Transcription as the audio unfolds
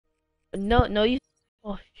No, no, you.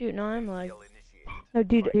 Oh shoot, no, I'm like. No,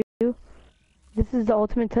 dude, this is the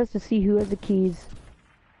ultimate test to see who has the keys.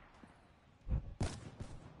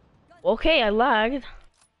 Okay, I lagged.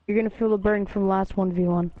 You're gonna feel the burn from last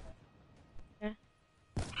 1v1. Okay.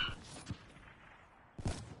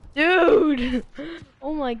 Dude!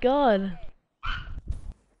 Oh my god.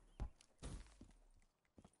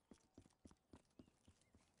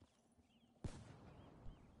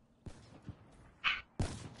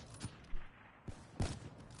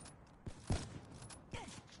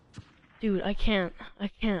 Dude, I can't.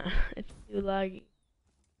 It's too laggy.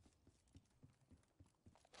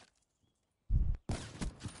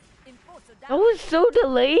 That was so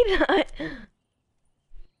delayed.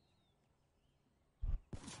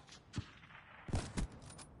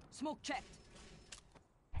 Smoke checked.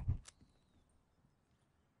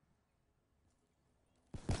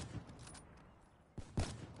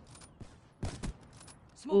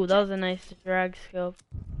 Ooh, that was a nice drag scope.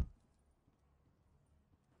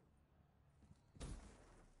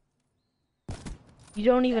 You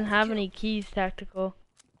don't even have any keys, Tactical.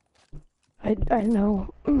 I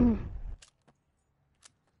know. I'm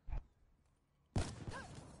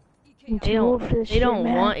too old for this They shit, don't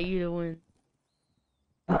man. want you to win.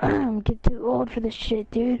 I'm getting too old for this shit,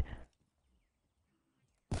 dude.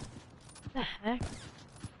 What the heck?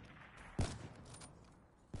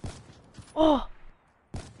 Oh!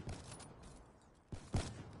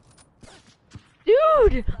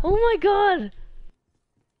 Dude! Oh my god!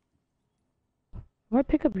 I'm gonna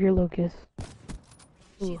pick up your Locust.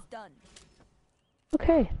 She's done.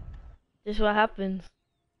 Okay. This is what happens.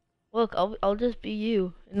 Look, I'll just be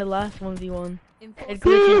you in the last 1v1. Head glitching,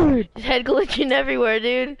 Dude! just head glitching everywhere,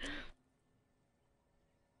 dude.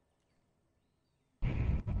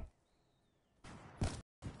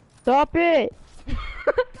 Stop it!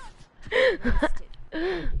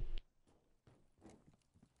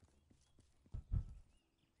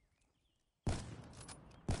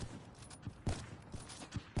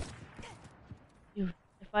 Dude,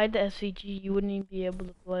 if I had the SVG, you wouldn't even be able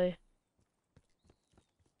to play.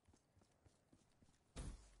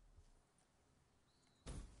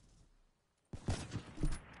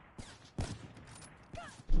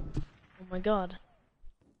 Oh my god.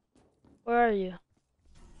 Where are you?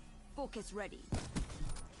 Focus ready.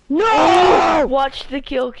 No! Watch the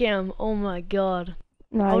kill cam. Oh my god.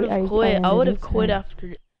 No, I would have quit. I would have quit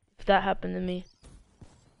understand. after if that happened to me.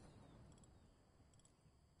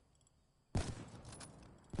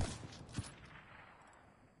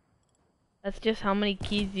 That's just how many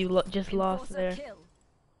keys you just lost Enforcer there. kill.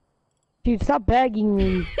 Dude, stop begging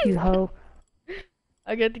me, you hoe.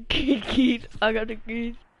 I got the keys. I got the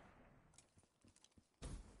keys.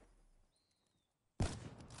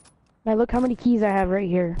 Now look how many keys I have right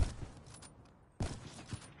here.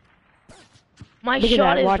 My Look at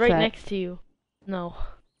shot that, is watch right that. next to you. No.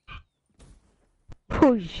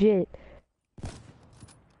 Oh shit.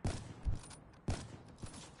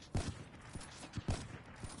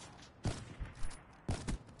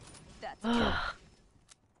 That's a kill.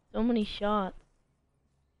 So many shots.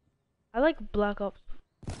 I like Black Ops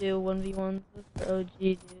 2 1v1s. Those are OG,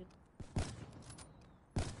 dude.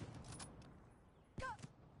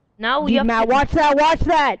 Now we Dude, have Matt, to. watch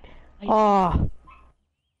that! Oh.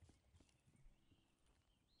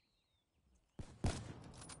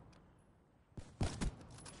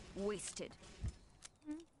 Wasted.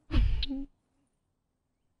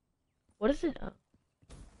 What is it?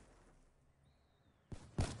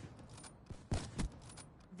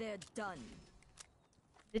 They're done.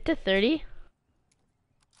 Is it to 30?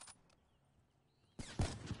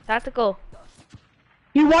 Tactical.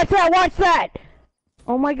 You watch that!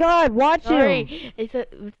 Oh my god, watch him! Sorry. It's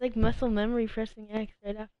like muscle memory pressing X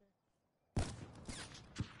right after.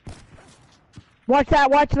 Watch that!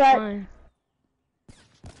 Fine.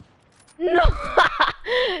 No!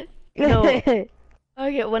 No.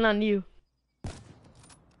 I get one on you.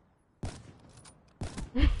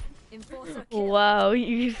 Enforcer kill. Wow,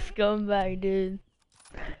 you scumbag, dude.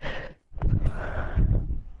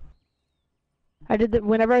 I did that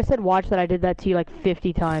whenever I said watch that, I did that to you like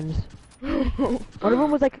 50 times. One of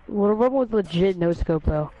them was legit no scope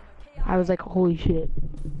though. I was like, holy shit.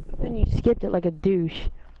 Then you skipped it like a douche.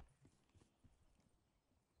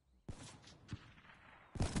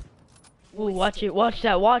 Ooh, watch it, watch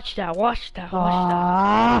that. Watch it,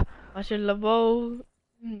 Ah, Labo.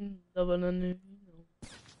 Labo.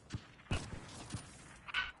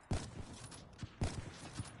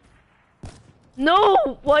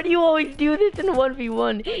 No! Why do you always do this in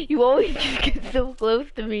 1v1? You always just get so close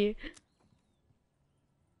to me.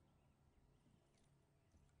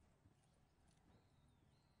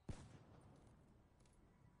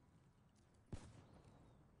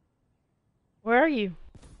 Where are you?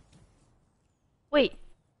 Wait.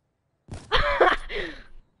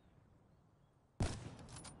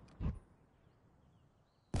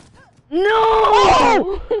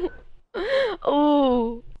 No!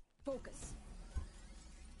 Oh. Focus.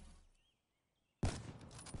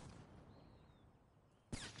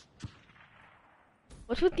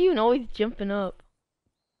 What's with you and always jumping up?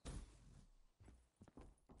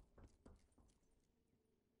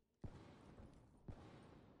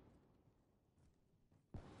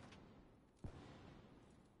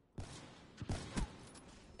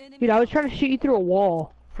 Dude, I was trying to shoot you through a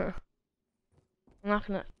wall. I'm not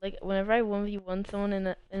gonna, like, whenever I 1v1 someone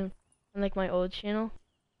in like my old channel,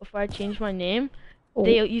 before I changed my name, Oh.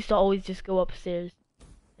 they used to always just go upstairs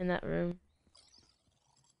in that room.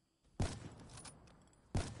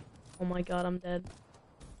 Oh my god, I'm dead.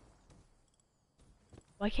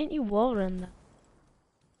 Why can't you wall run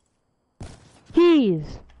that?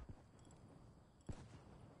 Keys!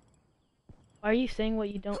 Why are you saying what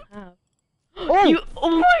you don't have? Oh!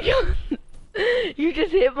 Oh my god! You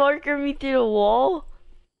just hit marker me through the wall?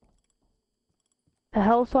 The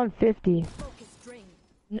hell's on 50? Focus drain.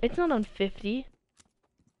 It's not on 50.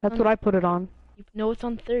 That's what I put it on. No, it's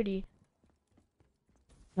on 30.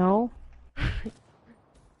 No?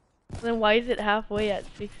 Then why is it halfway at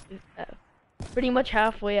 60? Pretty much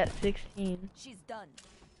halfway at 16. She's done.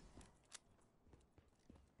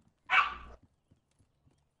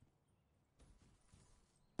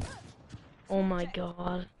 Oh my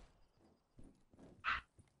god.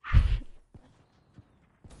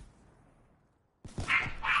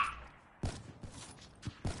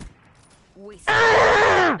 Wasted.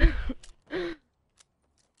 Ah!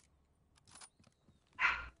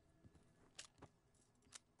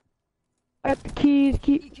 I got the keys,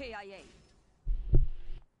 EKIA.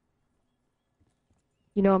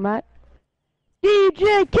 You know I'm at?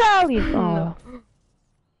 DJ Cali! Oh. No.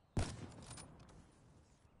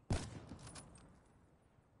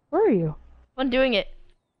 Where are you? Fun doing it.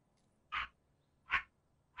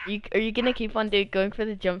 Are you gonna keep on going for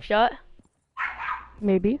the jump shot?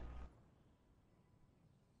 Maybe.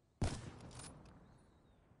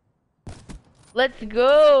 Let's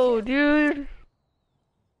go, dude.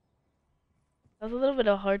 That was a little bit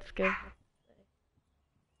of hard scope.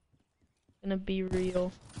 Gonna be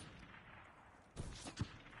real.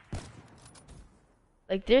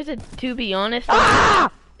 Like, there's a, to be honest,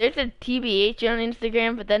 there's a TBH on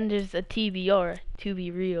Instagram, but then there's a TBR, to be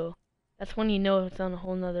real. That's when you know it's on a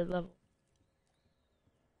whole nother level.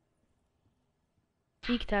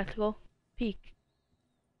 Peek, tactical. Peek.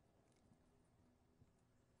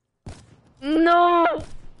 No!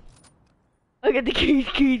 I got the keys.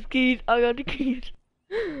 I got the keys.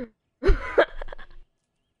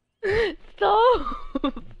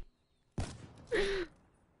 Stop!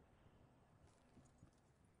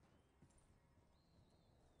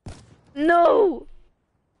 No!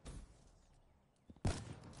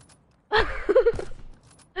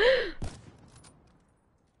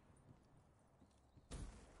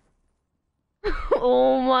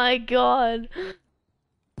 Oh my god.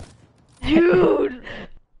 Dude!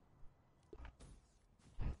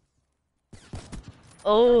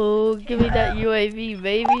 Oh, give me that UAV,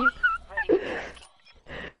 baby.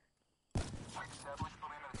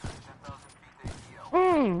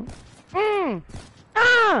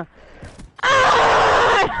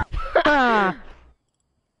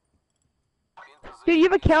 Dude, you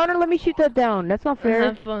have a counter? Let me shoot that down. That's not fair.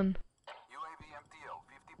 Have fun.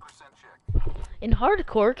 In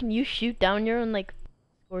hardcore, can you shoot down your own, like,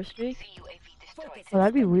 score streak? Oh,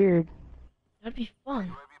 that'd be weird. That'd be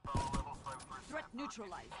fun. Threat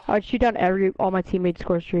neutralized. I'd shoot down all my teammates'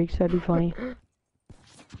 score streaks. That'd be funny.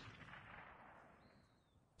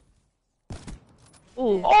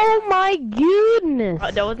 Ooh. Oh my goodness!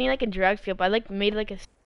 That wasn't like a drag skip. I like made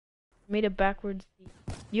a backwards C.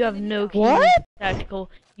 You have no keys. What? Tactical.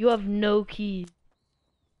 You have no keys.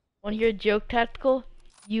 Wanna hear a joke, tactical?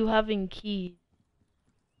 You having keys.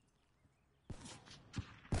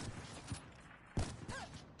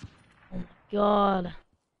 Oh my god.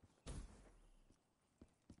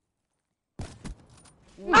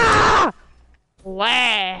 Ah!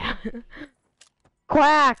 Wah!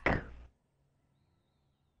 Quack!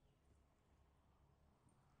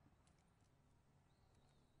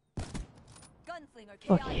 Gunslinger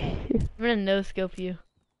KIA. Okay. I'm gonna no scope you.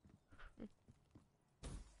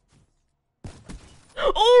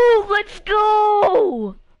 Oh, let's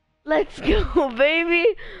go! Let's go, baby!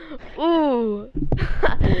 Ooh!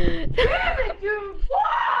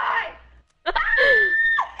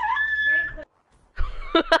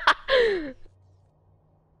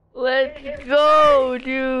 Let's go,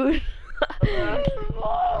 dude!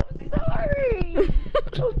 Oh, sorry.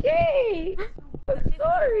 Okay. I'm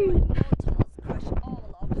sorry. Mortals crush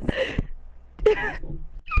all opposition.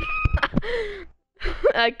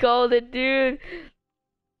 I called it, dude.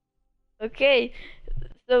 Okay,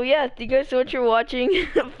 so yeah, thank you guys so much for watching.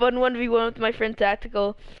 Fun 1v1 with my friend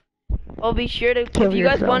Tactical. I'll be sure to, Kill if you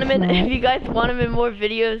guys want yourself, him in, Matt. if you guys want him in more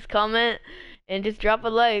videos, comment and just drop a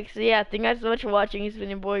like. So yeah, thank you guys so much for watching. It's been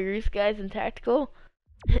your boy Roos, guys, and Tactical,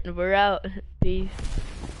 and we're out. Peace.